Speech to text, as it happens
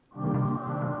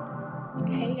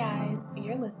Hey guys,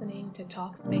 you're listening to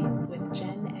Talk Space with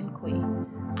Jen and Qui.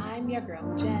 I'm your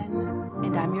girl Jen,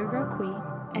 And I'm your girl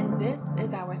Qui. and this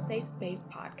is our Safe Space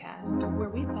podcast where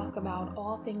we talk about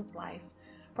all things life,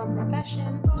 from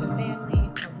professions to family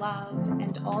to love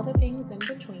and all the things in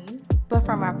between. But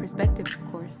from our perspective, of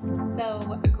course.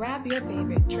 So grab your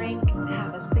favorite drink,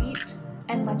 have a seat,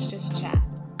 and let's just chat.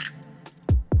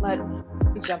 Let's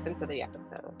jump into the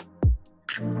episode.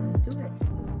 Let's do it.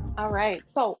 All right.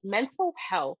 So, mental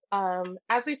health.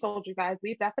 As we told you guys,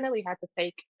 we definitely had to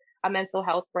take a mental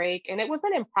health break, and it was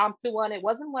an impromptu one. It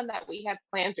wasn't one that we had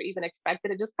planned or even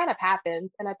expected. It just kind of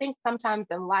happens. And I think sometimes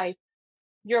in life,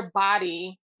 your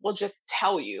body will just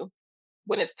tell you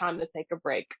when it's time to take a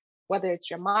break, whether it's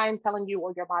your mind telling you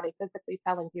or your body physically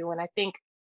telling you. And I think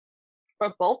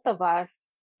for both of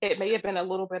us, it may have been a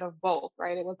little bit of both,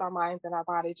 right? It was our minds and our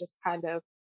body just kind of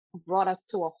brought us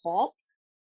to a halt.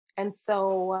 And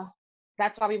so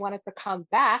that's why we wanted to come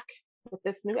back with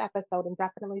this new episode and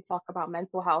definitely talk about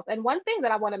mental health. And one thing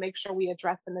that I want to make sure we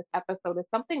address in this episode is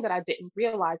something that I didn't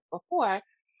realize before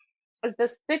is the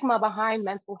stigma behind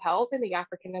mental health in the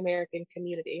African American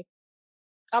community.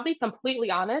 I'll be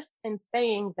completely honest in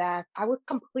saying that I was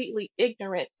completely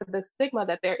ignorant to the stigma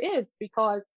that there is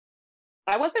because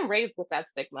I wasn't raised with that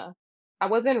stigma. I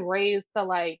wasn't raised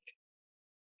to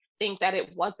think that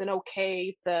it wasn't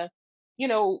okay to,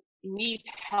 need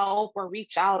help or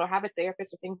reach out or have a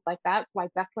therapist or things like that. So I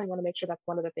definitely want to make sure that's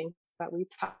one of the things that we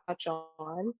touch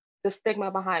on, the stigma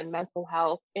behind mental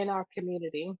health in our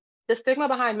community. The stigma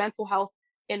behind mental health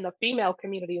in the female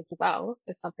community as well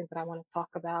is something that I want to talk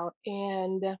about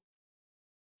and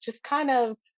just kind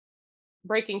of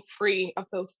breaking free of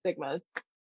those stigmas.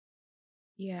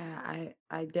 Yeah,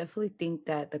 I definitely think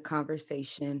that the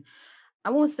conversation, I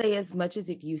won't say as much as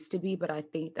it used to be, but I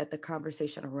think that the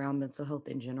conversation around mental health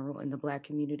in general in the Black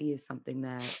community is something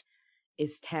that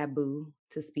is taboo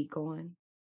to speak on.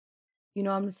 You know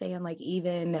what I'm saying? Like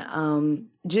even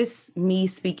just me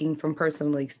speaking from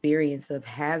personal experience of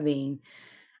having,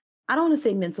 I don't want to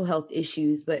say mental health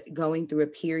issues, but going through a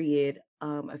period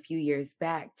a few years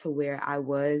back to where I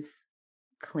was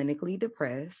clinically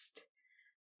depressed.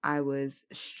 I was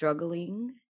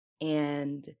struggling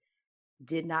and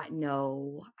did not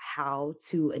know how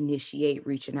to initiate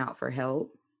reaching out for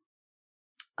help.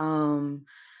 Um,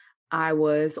 I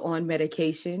was on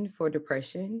medication for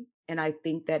depression, and I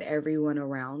think that everyone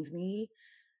around me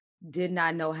did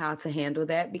not know how to handle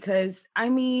that because, I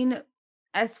mean,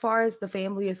 as far as the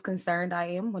family is concerned, I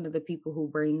am one of the people who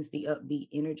brings the upbeat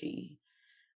energy.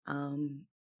 Um,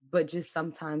 but just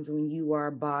sometimes when you are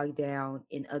bogged down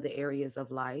in other areas of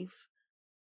life,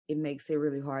 it makes it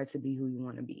really hard to be who you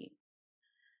want to be.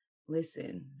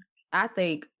 Listen, I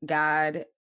thank God,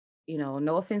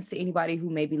 no offense to anybody who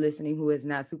may be listening who is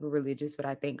not super religious, but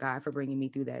I thank God for bringing me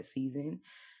through that season.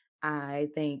 I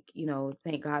think,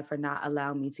 thank God for not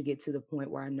allowing me to get to the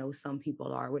point where I know some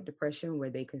people are with depression, where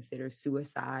they consider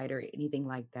suicide or anything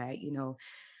like that.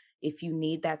 If you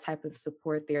need that type of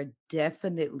support, there are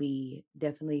definitely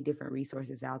different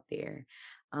resources out there.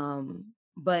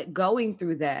 But going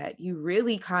through that, you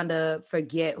really kind of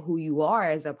forget who you are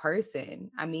as a person.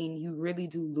 I mean, you really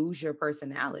do lose your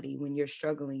personality when you're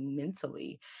struggling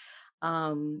mentally.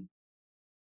 Um,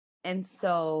 and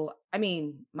so, I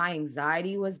mean, my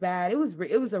anxiety was bad. It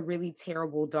was a really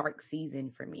terrible dark season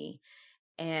for me.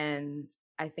 And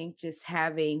I think just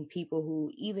having people who,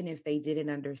 even if they didn't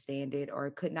understand it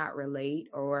or could not relate,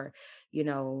 or, you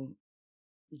know,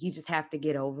 you just have to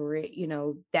get over it,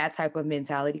 that type of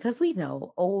mentality. Because we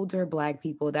know older Black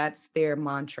people, that's their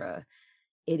mantra.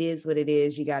 It is what it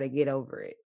is. You got to get over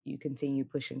it. You continue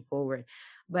pushing forward.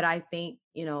 But I think,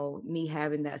 me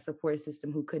having that support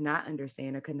system who could not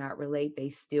understand or could not relate,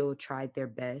 they still tried their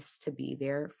best to be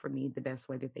there for me the best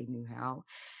way that they knew how.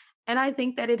 And I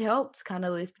think that it helped kind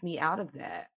of lift me out of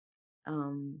that.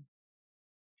 Um,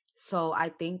 so I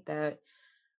think that,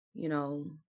 you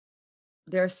know,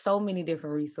 there's so many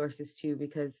different resources too,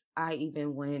 because I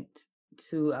even went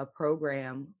to a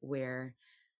program where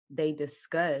they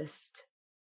discussed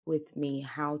with me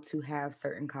how to have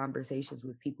certain conversations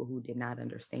with people who did not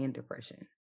understand depression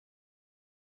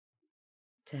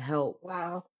to help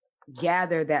Wow.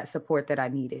 gather that support that I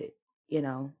needed, you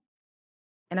know?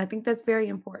 And I think that's very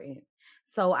important.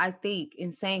 So I think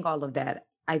in saying all of that,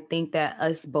 I think that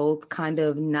us both kind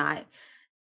of not,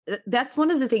 that's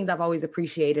one of the things I've always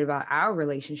appreciated about our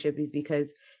relationship is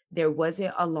because there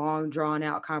wasn't a long drawn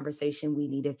out conversation we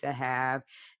needed to have.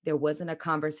 There wasn't a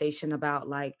conversation about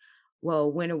like,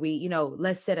 well, when are we,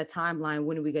 let's set a timeline.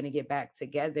 When are we going to get back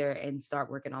together and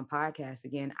start working on podcasts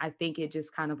again? I think it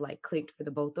just kind of like clicked for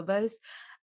the both of us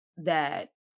that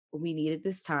we needed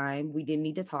this time. We didn't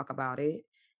need to talk about it.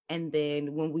 And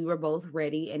then when we were both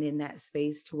ready and in that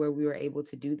space to where we were able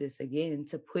to do this again,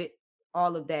 to put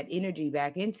all of that energy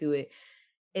back into it,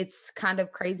 it's kind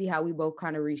of crazy how we both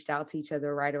kind of reached out to each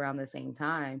other right around the same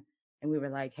time. And we were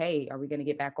like, hey, are we going to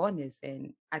get back on this?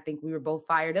 And I think we were both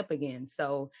fired up again.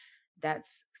 So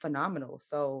that's phenomenal.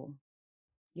 So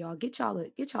y'all get y'all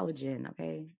a gin,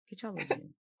 okay? Get y'all a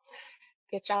gin.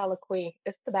 Get y'all a queen.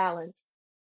 It's the balance.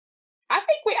 I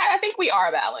think we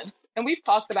are balanced. And we've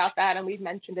talked about that and we've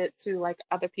mentioned it to like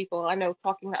other people. I know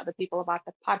talking to other people about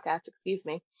the podcast, excuse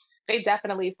me, they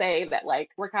definitely say that like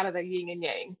we're kind of the yin and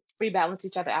yang. We balance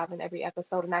each other out in every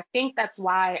episode. And I think that's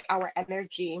why our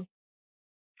energy,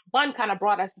 one, kind of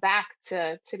brought us back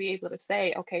to be able to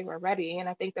say, okay, we're ready. And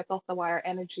I think that's also why our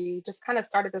energy just kind of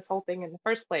started this whole thing in the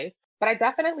first place. But I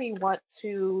definitely want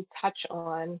to touch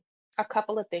on a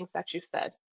couple of things that you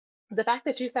said. The fact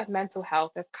that you said mental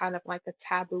health is kind of like a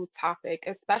taboo topic,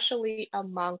 especially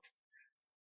amongst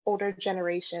older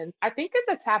generations. I think it's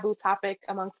a taboo topic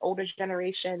amongst older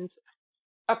generations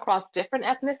across different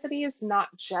ethnicities, not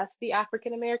just the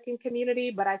African American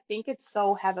community, but I think it's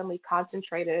so heavily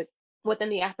concentrated within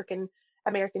the African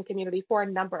American community for a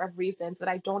number of reasons that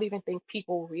I don't even think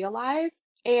people realize.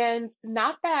 And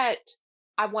not that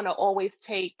I want to always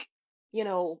take, you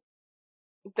know,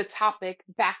 the topic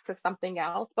back to something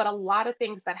else, but a lot of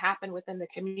things that happen within the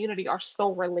community are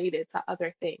so related to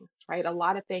other things, right? A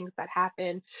lot of things that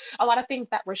happen, a lot of things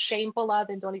that we're shameful of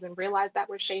and don't even realize that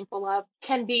we're shameful of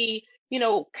can be,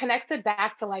 connected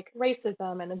back to like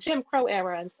racism and the Jim Crow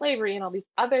era and slavery and all these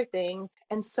other things.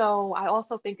 And so I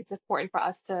also think it's important for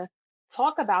us to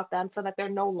talk about them so that they're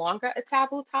no longer a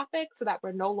taboo topic, so that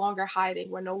we're no longer hiding,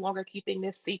 we're no longer keeping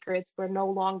this secrets, we're no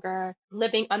longer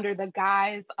living under the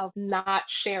guise of not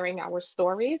sharing our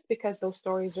stories, because those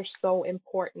stories are so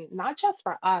important, not just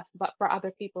for us, but for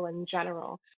other people in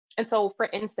general. And so, for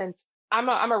instance, I'm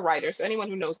a writer. So anyone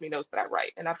who knows me knows that I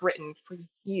write, and I've written for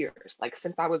years. Like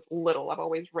since I was little, I've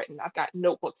always written. I've got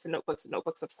notebooks and notebooks and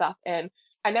notebooks of stuff. And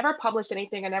I never published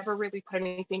anything. I never really put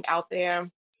anything out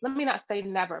there. Let me not say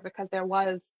never, because there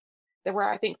were,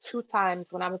 I think, two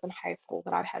times when I was in high school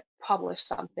that I had published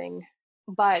something,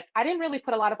 but I didn't really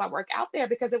put a lot of my work out there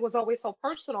because it was always so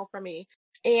personal for me.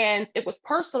 And it was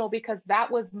personal because that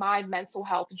was my mental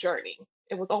health journey.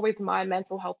 It was always my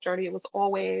mental health journey. It was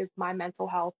always my mental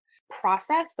health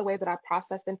process, the way that I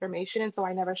processed information. And so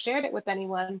I never shared it with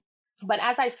anyone. But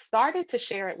as I started to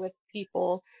share it with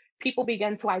people, people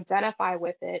began to identify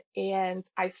with it. And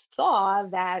I saw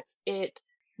that it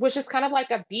was just kind of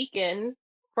like a beacon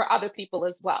for other people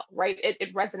as well, right?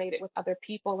 It resonated with other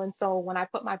people. And so when I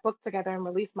put my book together and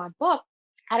released my book,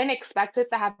 I didn't expect it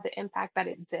to have the impact that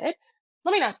it did.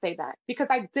 Let me not say that, because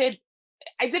I did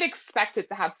expect it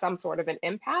to have some sort of an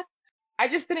impact. I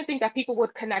just didn't think that people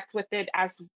would connect with it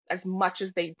as much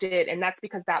as they did. And that's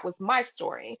because that was my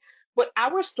story. But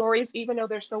our stories, even though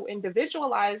they're so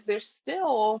individualized, they're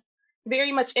still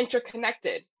very much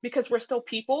interconnected because we're still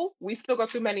people. We still go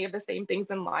through many of the same things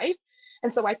in life.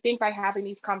 And so I think by having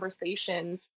these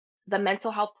conversations, the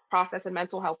mental health process and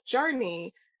mental health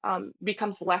journey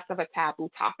becomes less of a taboo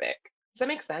topic. Does that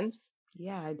make sense?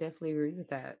 Yeah, I definitely agree with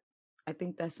that. I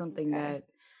think that's something Okay.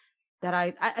 that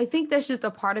I think that's just a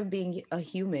part of being a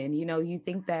human. You know, you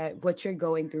think that what you're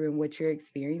going through and what you're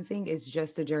experiencing is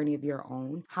just a journey of your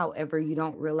own. However, you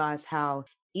don't realize how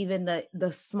even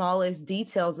the smallest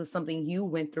details of something you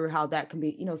went through, how that can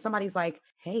be, somebody's like,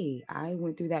 hey, I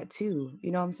went through that too.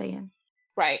 You know what I'm saying?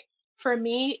 Right. For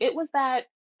me, it was that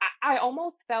I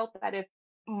almost felt that if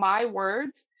my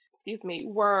words, excuse me,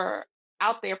 were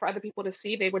out there for other people to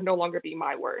see, they would no longer be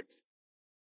my words.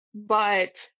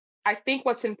 But I think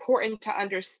what's important to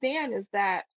understand is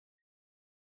that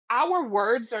our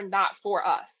words are not for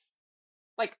us.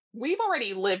 Like we've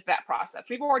already lived that process.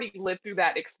 We've already lived through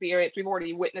that experience. We've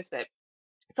already witnessed it.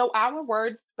 So our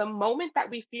words, the moment that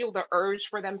we feel the urge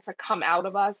for them to come out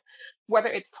of us, whether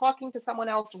it's talking to someone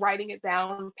else, writing it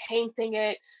down, painting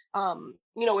it,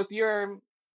 if you're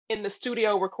in the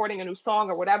studio recording a new song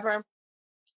or whatever,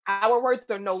 our words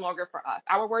are no longer for us.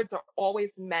 Our words are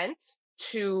always meant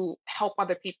to help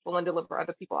other people and deliver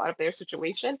other people out of their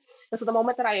situation. And so the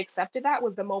moment that I accepted that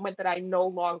was the moment that I no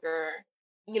longer,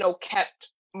 kept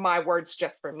my words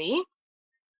just for me.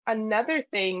 Another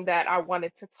thing that I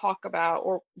wanted to talk about,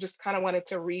 or just kind of wanted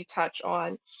to retouch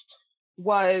on,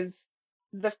 was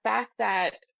the fact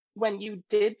that when you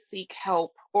did seek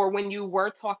help or when you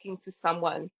were talking to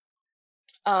someone,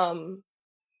 um,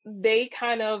 they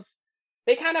kind of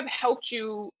helped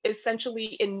you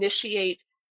essentially initiate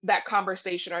that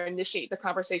conversation or initiate the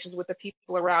conversations with the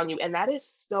people around you. And that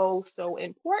is so, so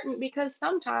important, because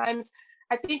sometimes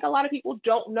I think a lot of people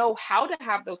don't know how to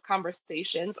have those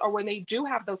conversations, or when they do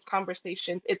have those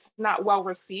conversations, it's not well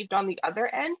received on the other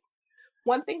end.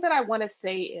 One thing that I want to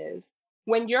say is,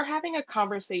 when you're having a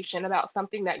conversation about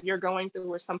something that you're going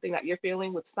through or something that you're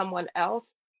feeling with someone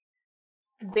else,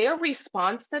 their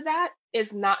response to that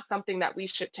is not something that we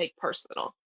should take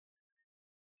personal,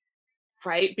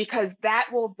 right? Because that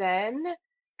will then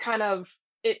kind of,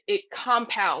 it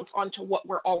compounds onto what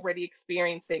we're already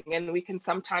experiencing. And we can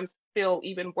sometimes feel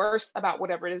even worse about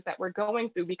whatever it is that we're going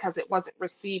through because it wasn't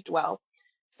received well.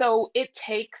 So it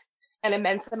takes an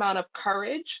immense amount of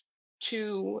courage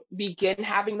to begin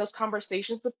having those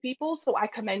conversations with people. So I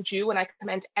commend you, and I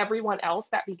commend everyone else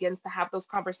that begins to have those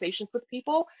conversations with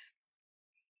people.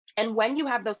 And when you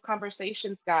have those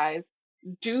conversations, guys,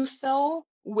 do so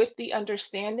with the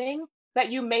understanding that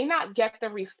you may not get the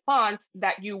response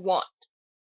that you want.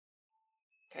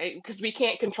 Okay, because we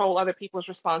can't control other people's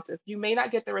responses. You may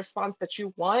not get the response that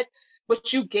you want,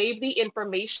 but you gave the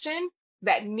information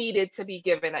that needed to be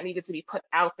given, that needed to be put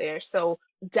out there. So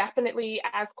definitely,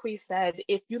 as Qui said,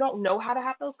 if you don't know how to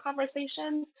have those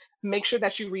conversations, make sure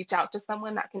that you reach out to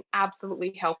someone that can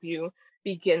absolutely help you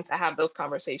begin to have those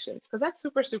conversations, because that's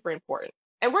super, super important.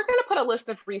 And we're going to put a list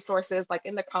of resources like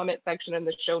in the comment section in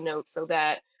the show notes, so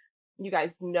that you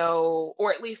guys know,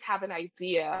 or at least have an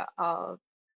idea of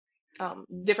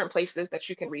different places that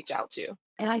you can reach out to.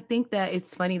 And I think that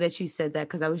it's funny that you said that,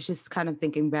 because I was just kind of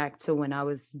thinking back to when I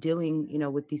was dealing,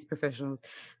 with these professionals.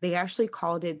 They actually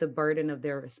called it the burden of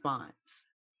their response.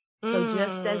 So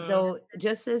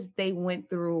just as they went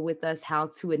through with us how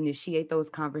to initiate those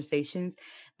conversations,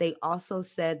 they also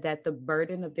said that the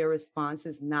burden of their response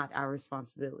is not our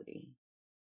responsibility.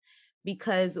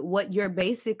 Because what you're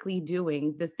basically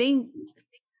doing, the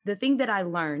thing that I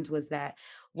learned was that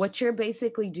what you're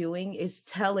basically doing is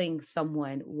telling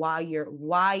someone why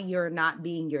you're not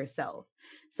being yourself.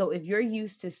 So if you're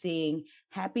used to seeing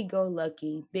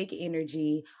happy-go-lucky, big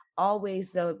energy,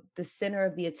 always the center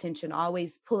of the attention,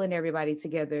 always pulling everybody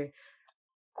together,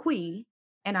 Qui,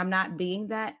 and I'm not being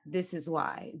that, this is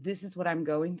why. This is what I'm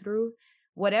going through.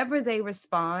 Whatever they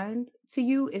respond to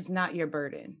you is not your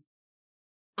burden.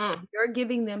 You're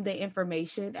giving them the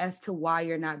information as to why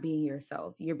you're not being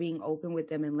yourself. You're being open with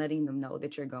them and letting them know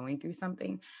that you're going through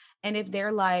something. And if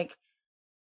they're like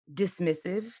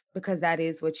dismissive, because that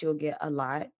is what you'll get a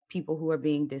lot, people who are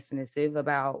being dismissive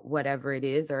about whatever it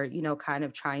is, or, kind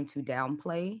of trying to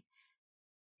downplay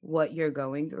what you're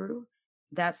going through,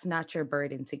 that's not your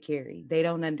burden to carry. They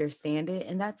don't understand it,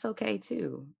 and that's okay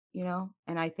too,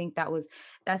 And I think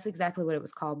that's exactly what it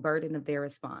was called. Burden of their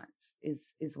response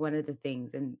is one of the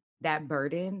things. And that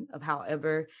burden of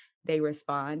however they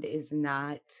respond is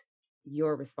not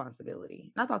your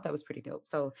responsibility. And I thought that was pretty dope.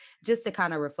 So just to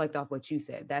kind of reflect off what you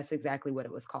said, that's exactly what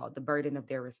it was called. The burden of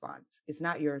their response. It's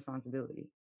not your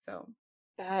responsibility. So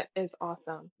That is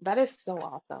awesome. That is so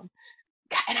awesome.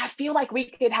 And I feel like we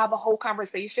could have a whole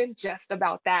conversation just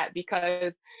about that,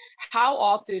 because how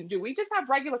often do we just have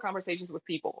regular conversations with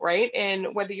people, right? And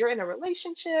whether you're in a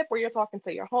relationship or you're talking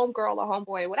to your homegirl or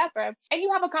homeboy or whatever, and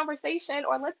you have a conversation,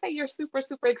 or let's say you're super,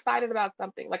 super excited about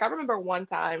something. Like I remember one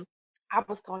time I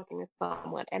was talking to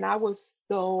someone and I was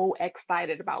so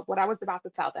excited about what I was about to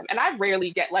tell them. And I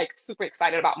rarely get like super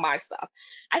excited about my stuff.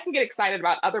 I can get excited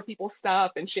about other people's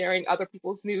stuff and sharing other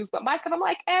people's news, but my stuff, I'm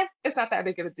like, it's not that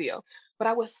big of a deal. But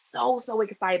I was so, so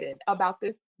excited about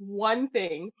this one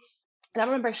thing. And I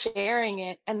remember sharing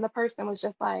it, and the person was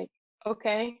just like,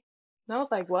 okay. And I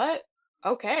was like, what?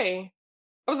 Okay.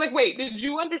 I was like, wait, did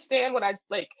you understand what I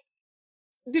like?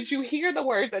 Did you hear the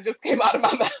words that just came out of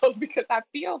my mouth? Because I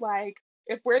feel like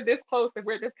if we're this close, if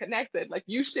we're this connected, like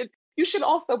you should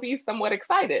also be somewhat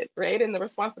excited, right? And the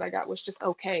response that I got was just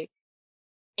okay.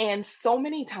 And so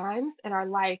many times in our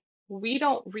life, we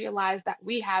don't realize that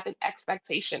we have an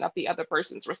expectation of the other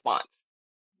person's response,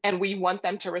 and we want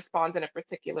them to respond in a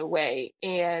particular way.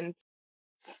 And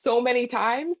so many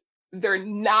times they're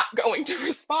not going to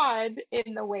respond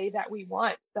in the way that we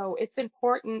want. So it's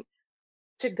important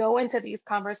to go into these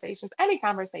conversations, any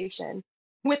conversation,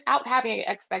 without having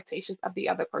expectations of the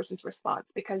other person's response,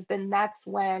 because then that's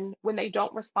when they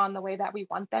don't respond the way that we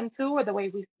want them to, or the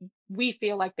way we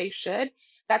feel like they should,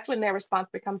 that's when their response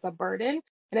becomes a burden.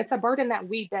 And it's a burden that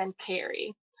we then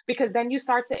carry, because then you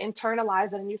start to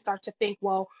internalize it and you start to think,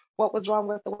 well, what was wrong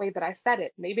with the way that I said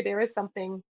it? Maybe there is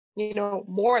something,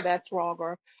 more that's wrong,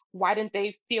 or why didn't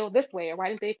they feel this way, or why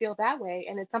didn't they feel that way?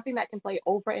 And it's something that can play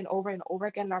over and over and over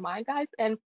again in our mind, guys.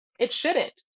 And it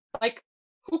shouldn't. Like,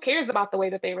 who cares about the way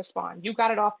that they respond? You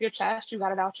got it off your chest, you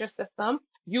got it out your system.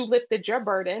 You lifted your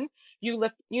burden, you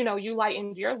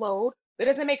lightened your load. It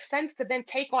doesn't make sense to then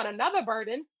take on another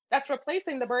burden that's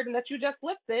replacing the burden that you just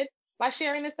lifted by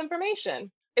sharing this information.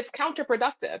 It's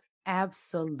counterproductive.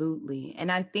 Absolutely.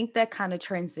 And I think that kind of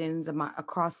transcends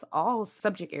across all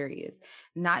subject areas,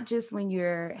 not just when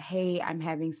you're, hey, I'm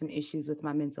having some issues with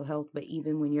my mental health, but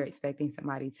even when you're expecting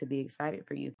somebody to be excited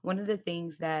for you. One of the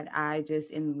things that I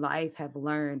just in life have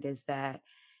learned is that,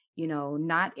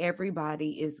 not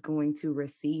everybody is going to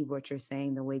receive what you're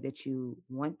saying the way that you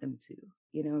want them to.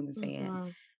 You know what I'm saying?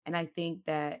 Mhm. And I think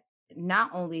that not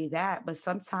only that, but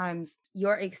sometimes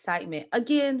your excitement,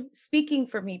 again, speaking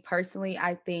for me personally,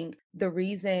 I think the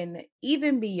reason,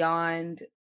 even beyond,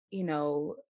 you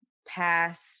know,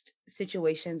 past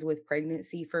situations with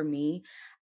pregnancy for me,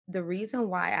 the reason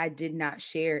why I did not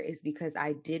share is because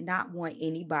I did not want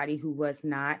anybody who was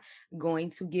not going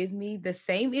to give me the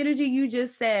same energy you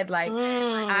just said. Like,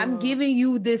 I'm Mm. giving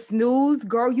you this news,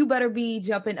 girl, you better be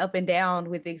jumping up and down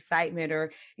with excitement,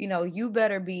 or, you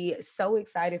better be so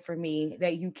excited for me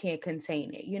that you can't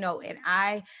contain it, and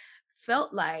I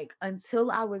felt like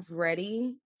until I was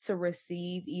ready to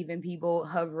receive even people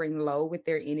hovering low with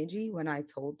their energy when I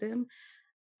told them,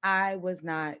 I was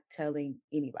not telling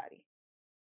anybody.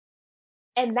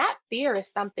 And that fear is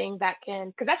something that can,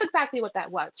 because that's exactly what that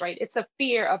was, right? It's a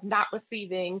fear of not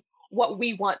receiving what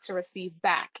we want to receive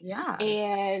back. Yeah.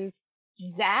 And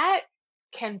that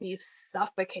can be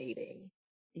suffocating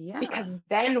Yeah. because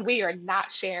then we are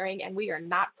not sharing and we are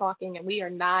not talking and we are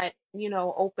not,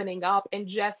 opening up and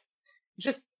just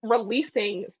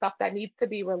releasing stuff that needs to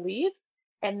be released.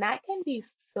 And that can be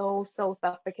so, so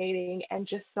suffocating and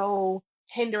just so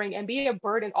hindering and be a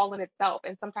burden all in itself.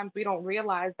 And sometimes we don't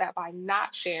realize that by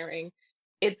not sharing,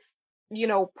 it's,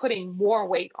 putting more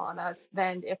weight on us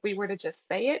than if we were to just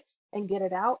say it and get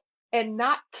it out and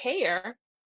not care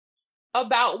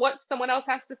about what someone else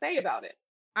has to say about it.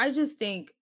 I just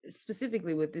think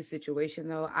specifically with this situation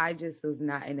though, I just was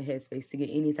not in the headspace to get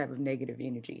any type of negative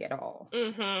energy at all.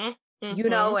 Mhm.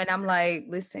 Mhm. And I'm like,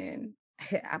 listen,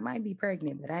 I might be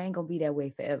pregnant, but I ain't gonna be that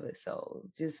way forever. So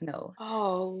just know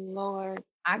Oh Lord.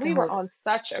 I can We were hold on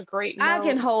such a great I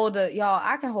can note. hold a y'all,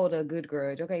 I can hold a good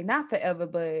grudge. Okay. Not forever,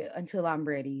 but until I'm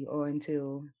ready or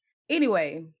until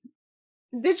anyway,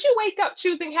 Did you wake up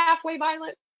choosing halfway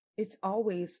violence? it's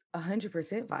always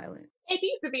 100% violent. It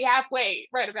needs to be halfway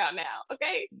right about now,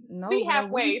 okay? No, Be girl, we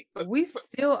halfway. For, we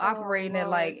still oh operating at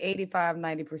like Lord.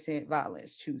 85-90%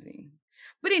 violence choosing.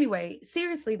 But anyway,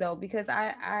 seriously though, because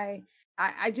I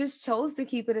just chose to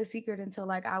keep it a secret until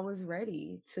like I was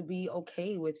ready to be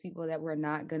okay with people that were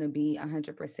not gonna be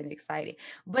 100% excited.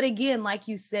 But again, like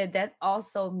you said, that's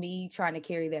also me trying to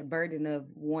carry that burden of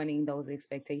wanting those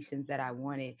expectations that I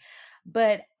wanted.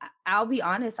 But I'll be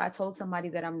honest, I told somebody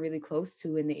that I'm really close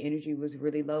to, and the energy was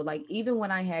really low. Like, even when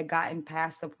I had gotten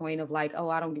past the point of like, oh,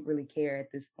 I don't really care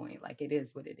at this point, like, it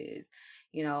is what it is.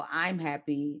 I'm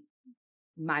happy.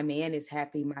 My man is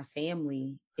happy. My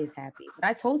family is happy. But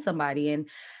I told somebody, and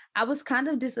I was kind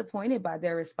of disappointed by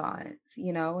their response,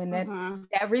 and Mhm.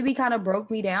 that really kind of broke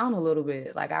me down a little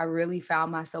bit. Like, I really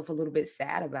found myself a little bit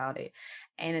sad about it.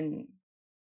 And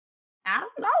I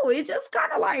don't know, it just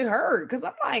kind of like hurt because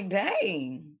I'm like,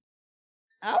 dang.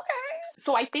 Okay.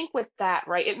 So I think with that,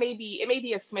 right, it may be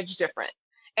a smidge different.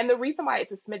 And the reason why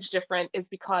it's a smidge different is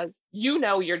because you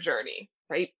know your journey,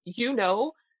 right? You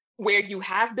know where you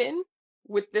have been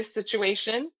with this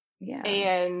situation, Yeah,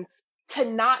 and to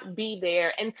not be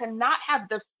there and to not have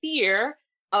the fear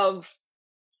of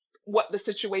what the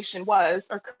situation was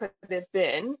or could have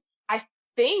been, I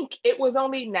think it was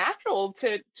only natural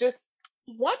to just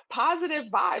want positive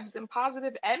vibes and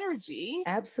positive energy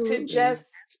to absolutely.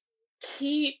 just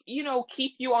keep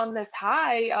you on this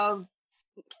high of,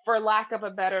 for lack of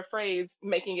a better phrase,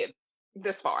 making it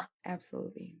this far.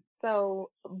 Absolutely.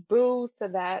 So boo to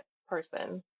that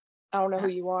person. I don't know who Uh,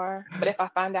 you are, but if I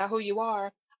find out who you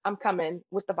are, I'm coming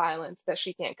with the violence that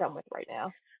she can't come with right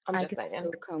now. I'm I just can saying.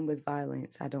 still come with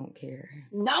violence. I don't care.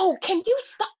 No, can you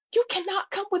stop? You cannot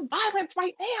come with violence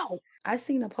right now. I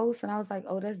seen a post and I was like,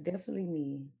 oh, that's definitely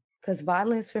me. Because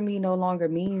violence for me no longer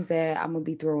means that I'm going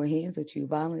to be throwing hands at you.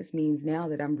 Violence means now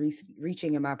that I'm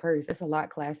reaching in my purse. That's a lot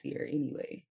classier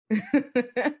anyway.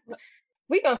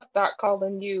 We're gonna start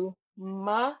calling you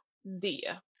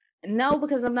Madea. No,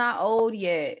 because I'm not old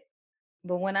yet.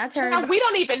 But when I turn, Child, we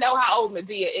don't even know how old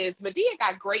Medea is. Medea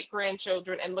got great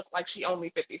grandchildren and looked like she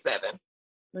only 57.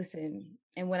 listen,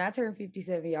 and when I turn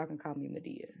 57, y'all can call me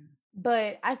Medea.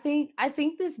 But I think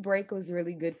this break was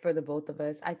really good for the both of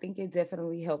us. I think it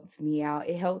definitely helped me out.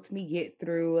 It helped me get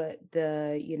through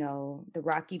the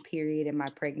rocky period in my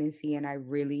pregnancy, and I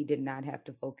really did not have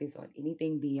to focus on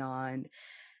anything beyond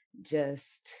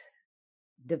just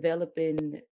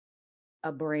developing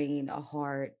a brain, a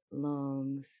heart,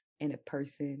 lungs, and a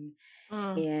person,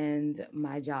 Mm, and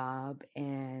my job.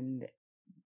 And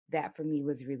that for me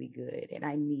was really good. And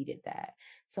I needed that.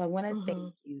 So I want to thank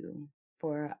mhm. you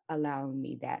for allowing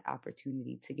me that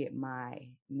opportunity to get my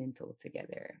mental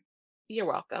together. You're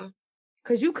welcome.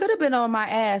 Because you could have been on my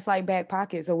ass like back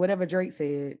pockets or whatever Drake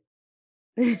said.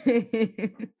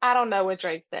 I don't know what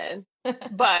Drake said,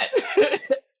 but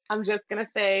I'm just gonna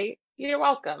say you're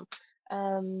welcome.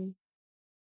 Um,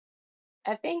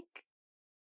 I think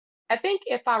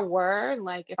if I were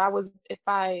like if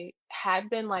I had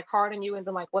been like hard on you and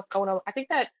been like, what's going on? I think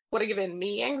that would have given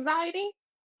me anxiety.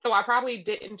 So I probably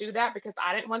didn't do that because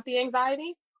I didn't want the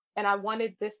anxiety. And I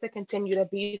wanted this to continue to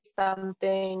be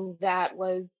something that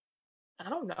was, I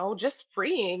don't know, just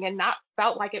freeing and not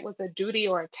felt like it was a duty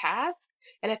or a task.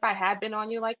 And if I had been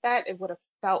on you like that, it would have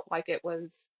felt like it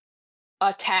was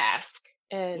a task.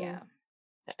 And Yeah.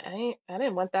 I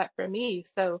didn't want that for me.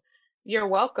 So you're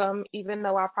welcome, even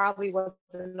though I probably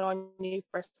wasn't on you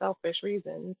for selfish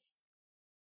reasons.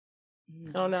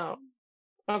 Oh No. no.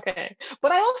 Okay.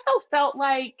 But I also felt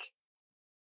like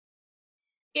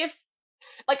if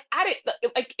like I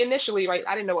didn't like initially, right?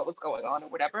 I didn't know what was going on or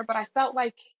whatever, but I felt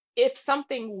like if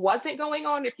something wasn't going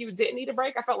on, if you didn't need a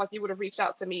break, I felt like you would have reached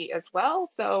out to me as well.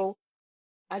 So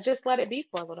I just let it be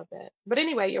for a little bit. But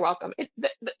anyway, you're welcome.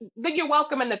 The you're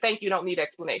welcome and the thank you don't need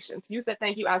explanations. You said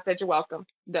thank you, I said you're welcome.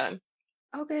 Done.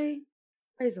 Okay.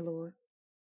 Praise the Lord.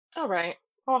 All right.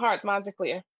 All hearts, minds are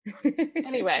clear.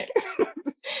 Anyway,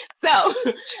 so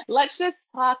let's just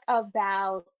talk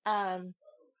about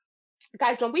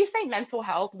guys, when we say mental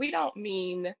health, we don't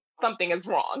mean something is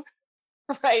wrong,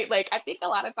 right? Like I think a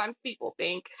lot of times people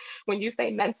think when you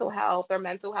say mental health or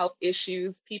mental health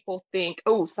issues, people think,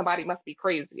 oh, somebody must be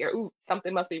crazy or oh,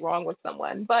 something must be wrong with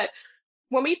someone. But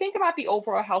when we think about the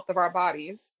overall health of our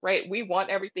bodies, right, we want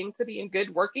everything to be in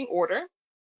good working order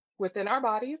within our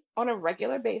bodies on a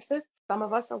regular basis. Some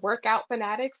of us are workout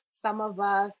fanatics. Some of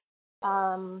us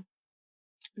um,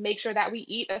 make sure that we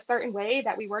eat a certain way,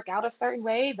 that we work out a certain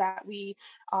way, that we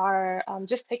are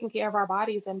just taking care of our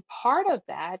bodies. And part of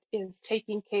that is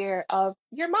taking care of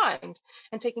your mind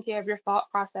and taking care of your thought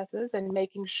processes and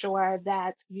making sure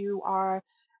that you are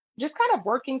just kind of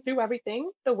working through everything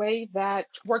the way that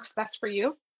works best for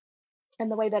you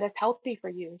and the way that is healthy for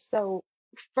you. So,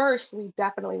 first, we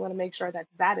definitely want to make sure that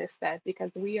that is said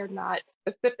because we are not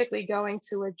specifically going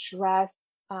to address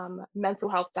mental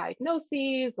health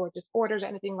diagnoses or disorders or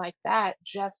anything like that.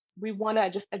 Just we want to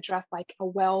just address like a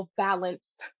well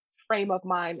balanced frame of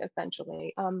mind,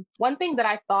 essentially. One thing that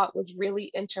I thought was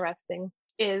really interesting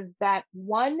is that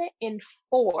 1 in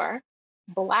 4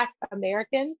 Black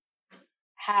Americans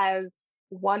has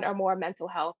one or more mental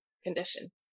health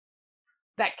conditions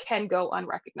that can go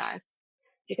unrecognized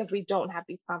because we don't have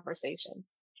these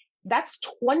conversations. That's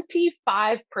 25%.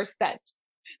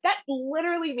 That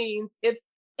literally means if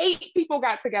 8 people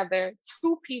got together,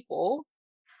 2 people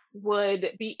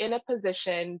would be in a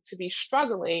position to be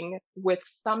struggling with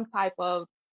some type of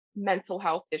mental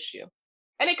health issue.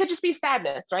 And it could just be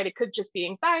sadness, right? It could just be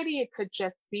anxiety. It could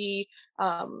just be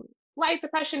um, light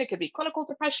depression. It could be clinical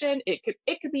depression. It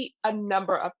could be a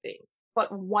number of things.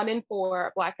 But 1 in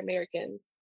 4 Black Americans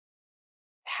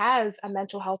has a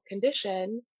mental health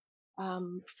condition,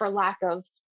 for lack of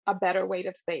a better way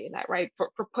of saying that, right? For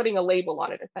putting a label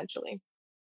on it, essentially,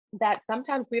 that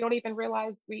sometimes we don't even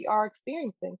realize we are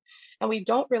experiencing. And we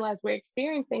don't realize we're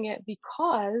experiencing it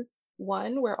because,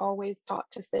 one, we're always taught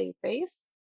to save face.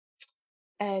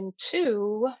 And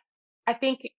two, I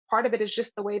think part of it is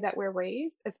just the way that we're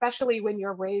raised, especially when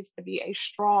you're raised to be a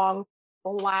strong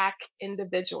Black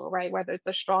individual, right? Whether it's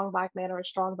a strong Black man or a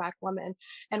strong Black woman.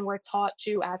 And we're taught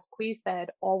to, as Quee said,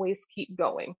 always keep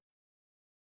going.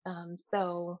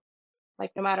 So, like,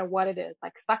 no matter what it is,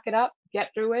 like, suck it up,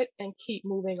 get through it, and keep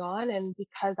moving on. And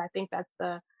because I think that's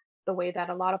the way that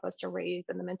a lot of us are raised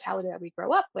and the mentality that we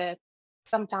grow up with,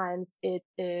 sometimes it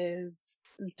is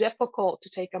difficult to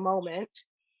take a moment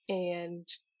and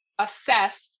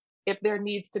assess if there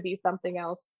needs to be something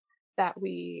else that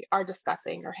we are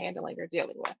discussing or handling or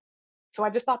dealing with. So I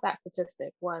just thought that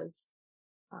statistic was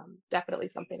definitely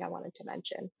something I wanted to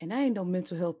mention. And I ain't no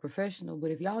mental health professional,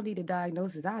 but if y'all need a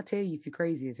diagnosis, I'll tell you if you're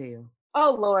crazy as hell.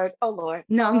 Oh Lord, oh Lord.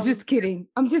 No, I'm just kidding.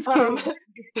 I'm just Um, kidding.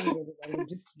 I'm just kidding, everybody. I'm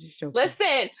just joking.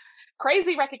 listen,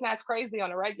 crazy recognize crazy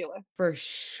on a regular. For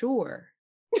sure.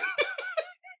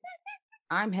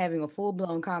 I'm having a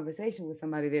full-blown conversation with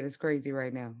somebody that is crazy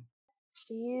right now.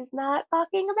 She's not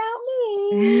talking about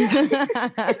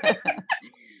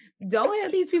me. Don't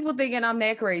have these people thinking I'm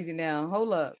that crazy now.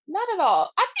 Hold up. Not at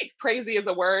all. I think crazy is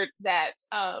a word that,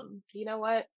 you know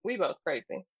what? We both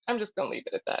crazy. I'm just gonna leave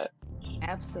it at that.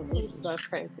 Absolutely. We both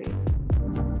crazy.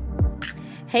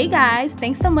 Hey guys,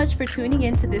 thanks so much for tuning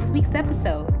in to this week's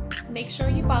episode. Make sure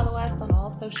you follow us on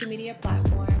all social media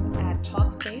platforms at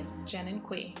Talkspace Jen and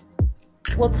Qui.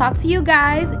 We'll talk to you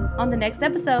guys on the next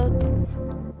episode.